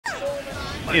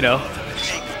you know.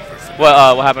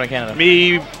 What happened in Canada?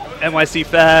 Me, NYC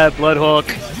Fab, Bloodhook,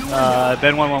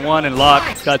 Ben 111, and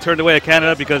Locke got turned away at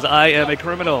Canada because I am a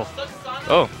criminal.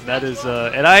 Oh. That is,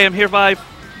 and I am hereby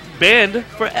banned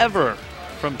forever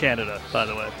from Canada, by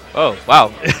the way. Oh,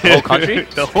 wow. The whole country?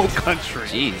 The whole country.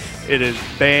 Jeez. It is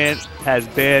banned, has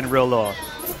banned real law.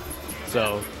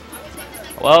 So.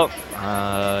 Well,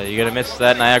 you're going to miss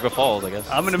that Niagara Falls, I guess.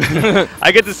 I'm gonna.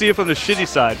 I get to see it from the shitty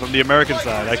side, from the American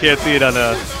side. I can't see it on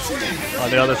the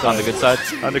other side. On the good side?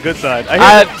 On the good side.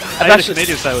 I heard the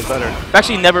Canadian side was better. I've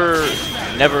actually never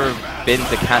been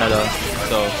to Canada,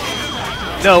 so.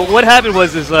 No, what happened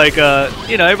was like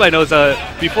you know, everybody knows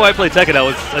before I played Tekken I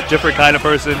was a different kind of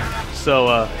person.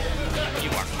 So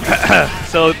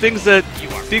so things that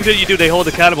you do they hold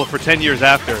accountable for 10 years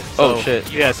after. So, oh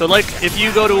shit. Yeah, so like if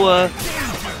you go to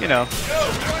you know,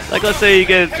 like let's say you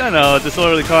get, I don't know,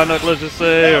 disorderly conduct, let's just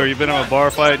say, or you've been on a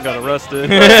bar fight and got arrested.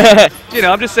 But, you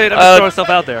know, I'm just saying, I'm just throwing stuff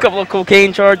out there. A couple of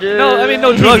cocaine charges. No, I mean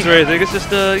no drugs or anything. It's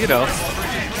just you know,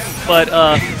 but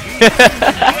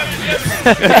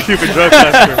Cuban drug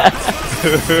master.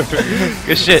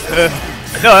 Good shit.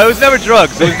 No, it was never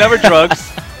drugs. It was never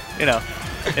drugs. You know,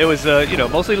 it was you know,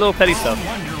 mostly little petty stuff.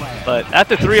 But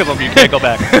after 3 of them, you can't go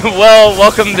back. Well,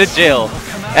 welcome to jail.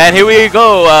 And here we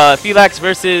go. Felax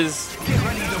versus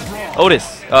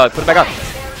Odis. Put it back on.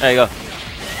 There you go.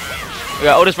 We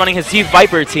got Odis running his Sea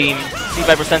Viper team. Sea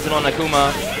Viper Sentinel and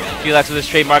Akuma. Felax with his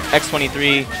trademark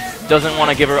X23. Doesn't want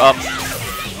to give her up.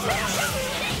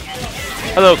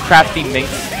 Hello, crafty minx.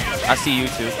 I see you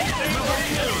too.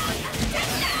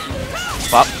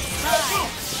 Pop.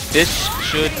 This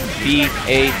should be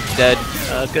a dead.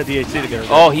 Got DHC together.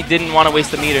 Oh, he didn't want to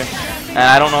waste the meter. And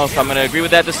I don't know if I'm going to agree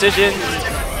with that decision.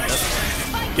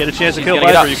 Get a chance to She's kill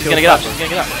gonna Viper. She's going to get up. She's going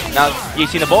to get up. Now,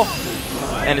 DHC in the ball.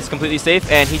 And it's completely safe.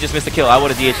 And he just missed a kill. I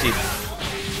would have DHC'd.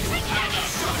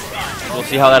 We'll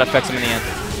see how that affects him in the end.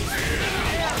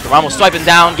 Ramos swiping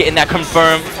down, getting that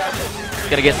confirmed.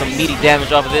 Gonna get some meaty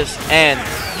damage off of this. And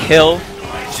kill.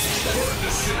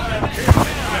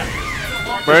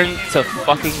 Burn to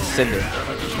fucking cinder.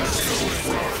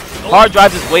 Hard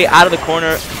drives his way out of the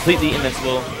corner, completely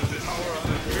invincible.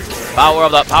 Power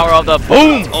of the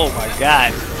boom! Oh my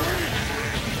god.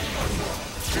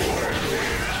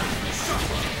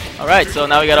 Alright, so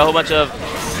now we got a whole bunch of.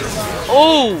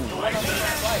 Oh!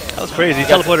 That was crazy. He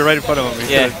teleported right in front of him.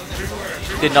 Yeah.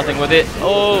 Did nothing with it.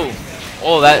 Oh!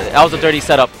 Oh, that was a dirty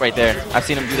setup right there. I've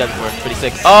seen him do that before. Pretty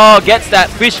sick. Oh, gets that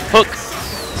fish hook.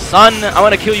 Son, I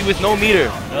want to kill you with no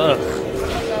meter. Ugh.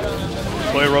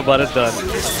 Toy robot is done.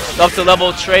 Up to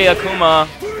level Trey Akuma.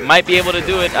 Might be able to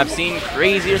do it. I've seen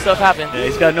crazier stuff happen. Yeah,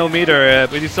 he's got no meter,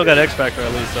 but he's still got X Factor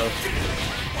at least, so.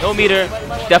 No meter.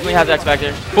 Definitely has X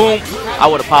Factor. Boom. I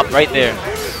would have popped right there.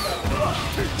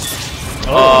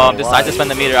 Decides to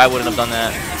spend the meter. I wouldn't have done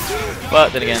that.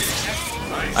 But then again,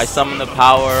 I summon the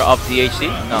power of DHC.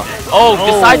 No. Oh,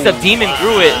 decides to demon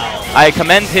through it. I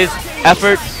commend his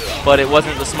effort, but it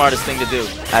wasn't the smartest thing to do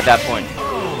at that point.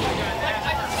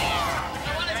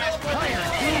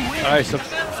 All right, so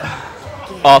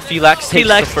Felax takes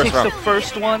the first round. the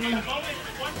first one. 1-0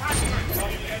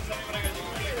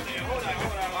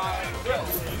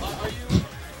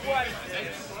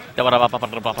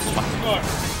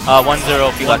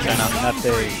 Felax right now. Not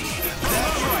there. You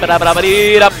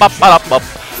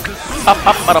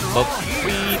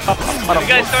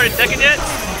guys started Tekken yet?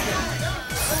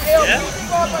 Yeah?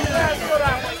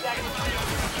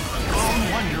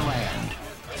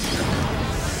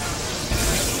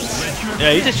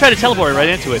 Yeah, he just tried to teleport right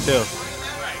into it, too.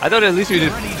 I thought at least we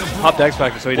did pop the X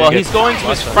Factor so he didn't Well, he's going to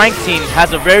his Frank team.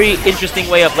 Has a very interesting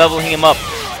way of leveling him up.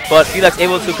 But Felax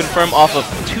able to confirm off of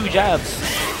 2 jabs.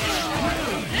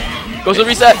 Goes to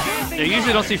reset. You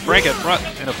usually don't see Frank in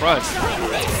the front.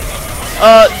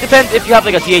 Depends if you have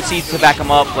like a DHC to back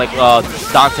him up, like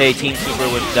Dante Team Super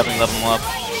would definitely level him up.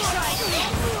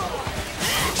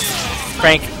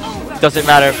 Frank, doesn't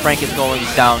matter. Frank is going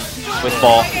down with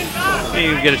ball.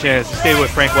 You get a chance to stay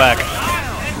with Frank Whack.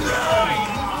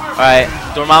 Alright,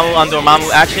 Dormammu on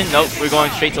Dormammu action. Nope, we're going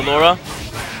straight to Laura.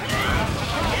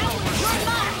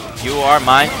 You are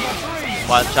mine.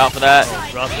 Watch out for that.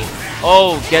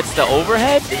 Oh, gets the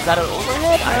overhead? Is that an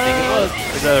overhead? I think it was.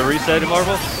 Is that a reset in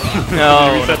Marvel?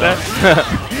 No. Reset that?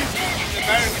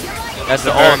 That's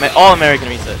the all-American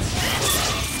resets.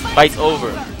 Fights over.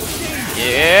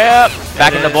 Yep.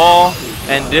 Back in the ball.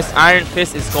 And this Iron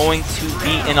Fist is going to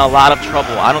be in a lot of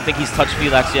trouble. I don't think he's touched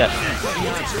Felax yet.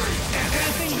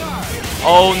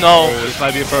 Oh no. Oh, this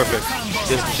might be perfect.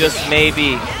 This just may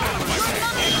be.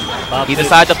 He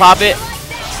decides to pop it.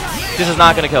 This is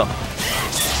not going to kill.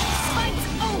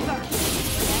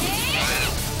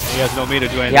 He has no meter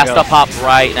to do anything He has to else. pop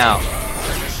right now.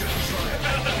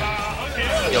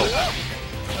 Yo.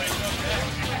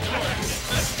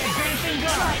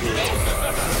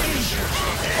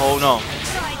 Oh no.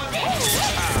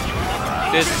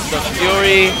 This is the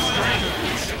Fury.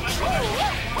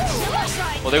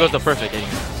 Well, there goes the perfect.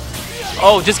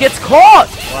 Oh, just gets caught!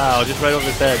 Wow, just right over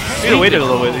his head. If he would have waited a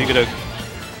little bit, he could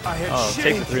have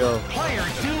taken the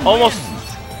 3-0. Almost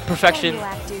perfection,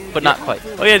 but not quite.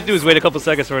 All you had to do was wait a couple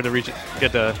seconds for him to reach it,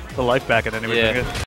 get the life back and then everything. Yeah.